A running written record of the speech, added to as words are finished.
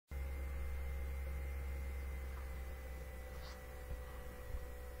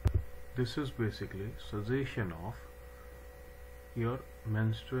This is basically cessation of your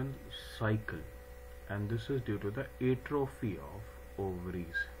menstrual cycle, and this is due to the atrophy of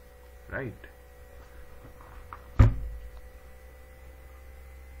ovaries, right?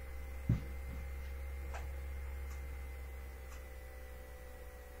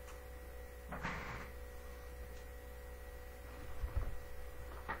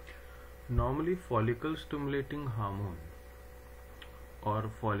 Normally follicle stimulating hormone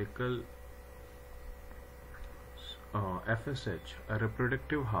or follicle FSH, a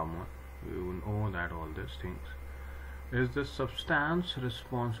reproductive hormone, you know that all these things, is the substance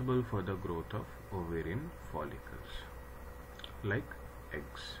responsible for the growth of ovarian follicles, like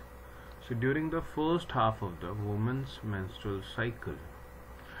eggs. So during the first half of the woman's menstrual cycle,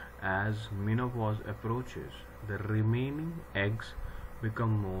 as menopause approaches, the remaining eggs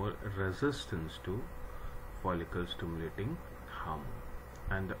become more resistant to follicle stimulating hormone,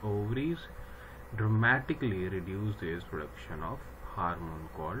 and the ovaries dramatically reduce their production of hormone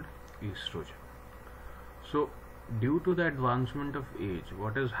called estrogen. So due to the advancement of age,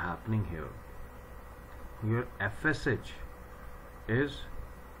 what is happening here? Your FSH is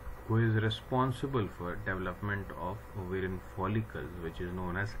who is responsible for development of ovarian follicles, which is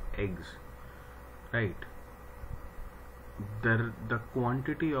known as eggs, right? The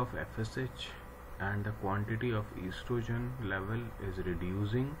quantity of FSH and the quantity of estrogen level is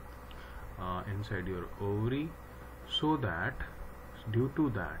reducing inside your ovary, so that due to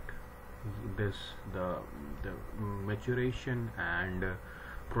that the maturation and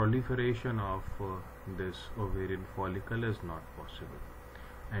proliferation of this ovarian follicle is not possible,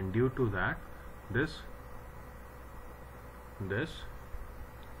 and due to that this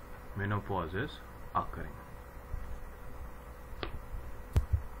menopause is occurring.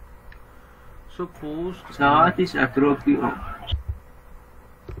 So what is atrophy of?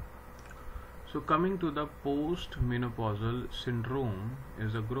 So coming to the post-menopausal syndrome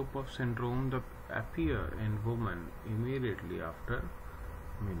is a group of syndromes that appear in women immediately after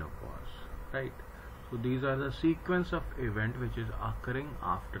menopause, right? So these are the sequence of event which is occurring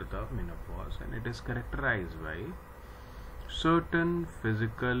after the menopause, and it is characterized by certain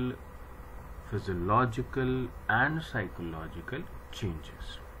physical, physiological and psychological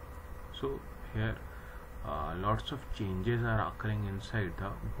changes. So here lots of changes are occurring inside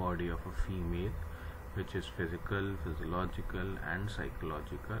the body of a female, which is physical, physiological and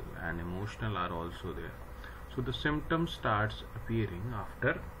psychological, and emotional are also there. So the symptoms starts appearing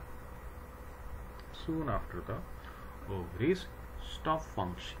soon after the ovaries stop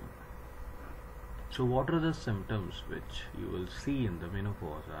functioning. So what are the symptoms which you will see in the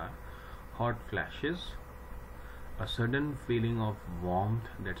menopause are hot flashes, a sudden feeling of warmth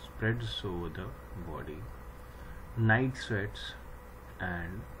that spreads over the body, night sweats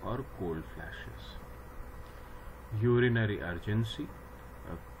and or cold flashes, urinary urgency,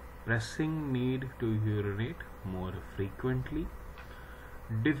 a pressing need to urinate more frequently,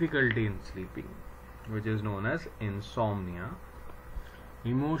 difficulty in sleeping, which is known as insomnia,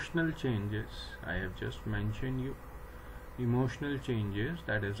 emotional changes, I have just mentioned you, emotional changes,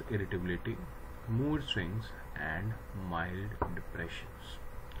 that is irritability, mood swings and mild depressions.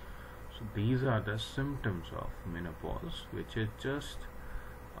 So these are the symptoms of menopause, which is just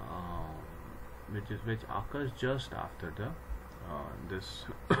which occurs just after the this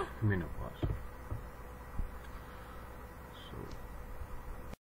menopause.